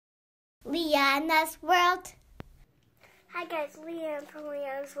Liana's World. Hi guys, Leanne from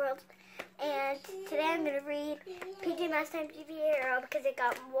Liana's World, and today I'm going to read PJ Masks Time to Be a Hero because it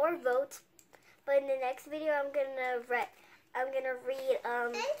got more votes. But in the next video, I'm gonna read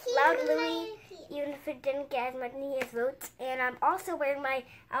Loud Louie, even if it didn't get as many as votes. And I'm also wearing my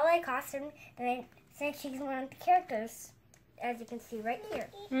LA costume that I said she's one of the characters, as you can see right here.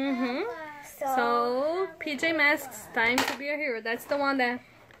 So PJ Masks Time to Be a Hero. That's the one that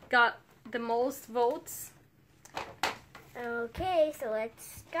got the most votes. Okay, so let's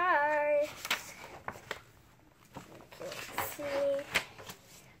start. Okay, let's see.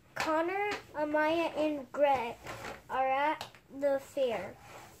 Connor, Amaya, and Greg are at the fair.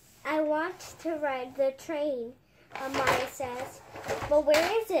 I want to ride the train, Amaya says. But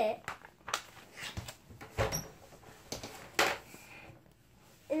where is it?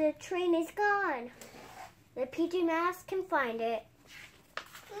 The train is gone. The PJ Masks can find it.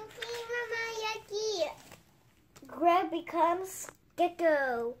 Greg becomes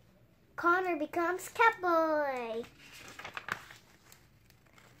Gecko. Connor becomes Catboy.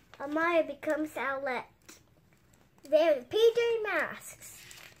 Amaya becomes Owlette. They're the PJ Masks.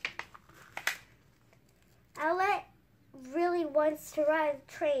 Owlette really wants to ride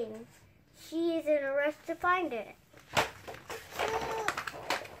the train. She is in a rush to find it.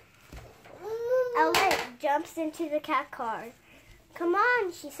 Owlette jumps into the cat car. Come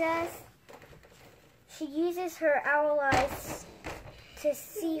on, she says. She uses her owl eyes to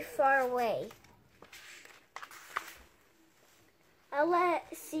see far away.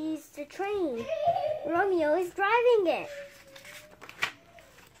 Owlette sees the train. Romeo is driving it.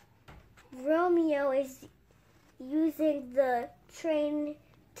 Romeo is using the train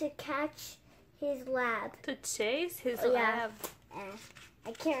to catch his lab. To chase his lab.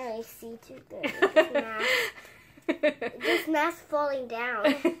 I can't really see too good with this mask. This mask falling down.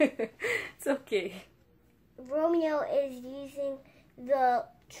 It's okay. Romeo is using the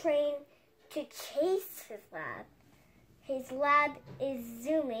train to chase his lab. His lab is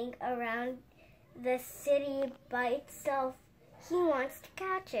zooming around the city by itself. He wants to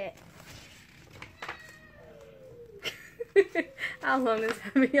catch it. Alan is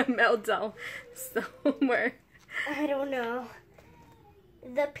having a meltdown somewhere. I don't know.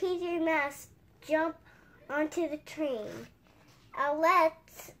 The PJ Masks jump onto the train.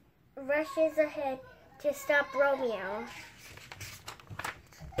 Owlette rushes ahead to stop Romeo.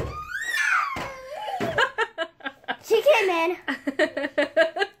 She came in.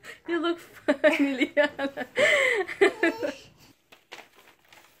 You look funny, Liana.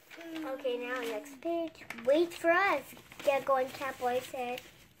 Okay, now next page. Wait for us, Gecko and Catboy said.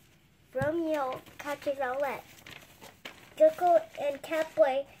 Romeo catches Owlette. Gecko and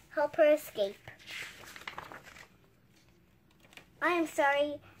Catboy help her escape. I am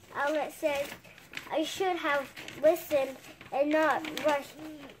sorry, Owlette said. I should have listened and not rushed.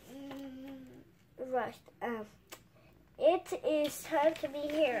 It is time to be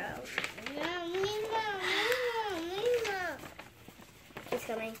heroes. She's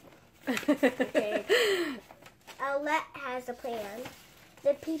coming. Okay. Owlette has a plan.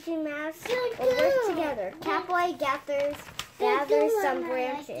 The PJ Masks will work together. Catboy gathers some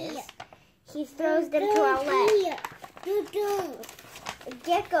branches. He throws them to Owlette.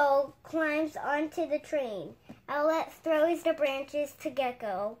 Gecko climbs onto the train. Owlette throws the branches to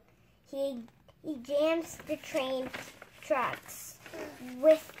Gecko. He jams the train tracks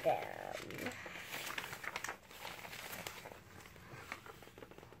with them.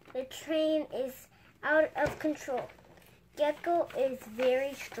 The train is out of control. Gecko is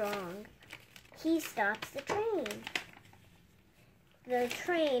very strong. He stops the train. The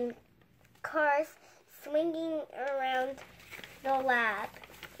train cars swinging around the lab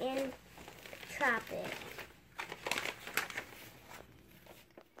and trap it.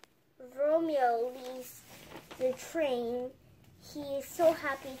 Romeo leaves the train. He is so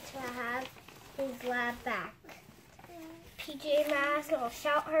happy to have his lab back. PJ Masks will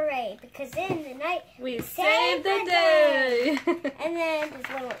shout hooray because in the night we saved the day. And then there's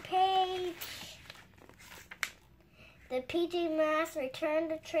one more page. The PJ Masks return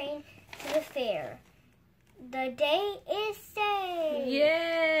the train to the fair. The day is saved.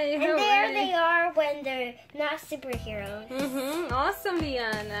 Yay! And there they are when they're not superheroes. Awesome,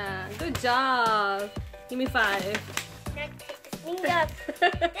 Liana. Good job. Give me 5. Now take this thing up.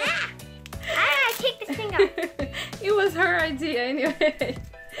 Take this thing up. It was her idea anyway.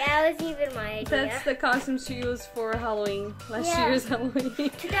 Yeah, it was even my idea. That's the costume she used for Halloween. Last year's Halloween.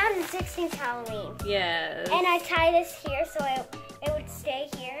 2016's Halloween. Yes. And I tied this here so it would stay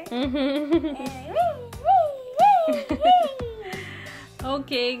here.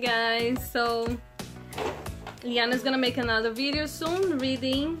 Okay, guys, so Liana's gonna make another video soon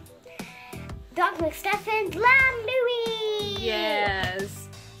reading Doc McStuffins Loud Louie. Yes.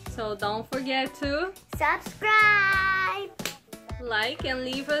 So don't forget to Subscribe. like and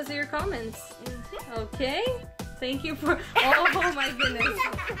leave us your comments. Okay? Thank you for... Oh my goodness.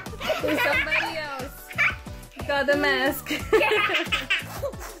 Somebody else got the mask.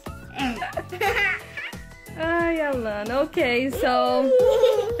 Ay, Alan. Okay, so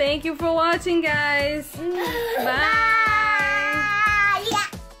thank you for watching, guys. Bye.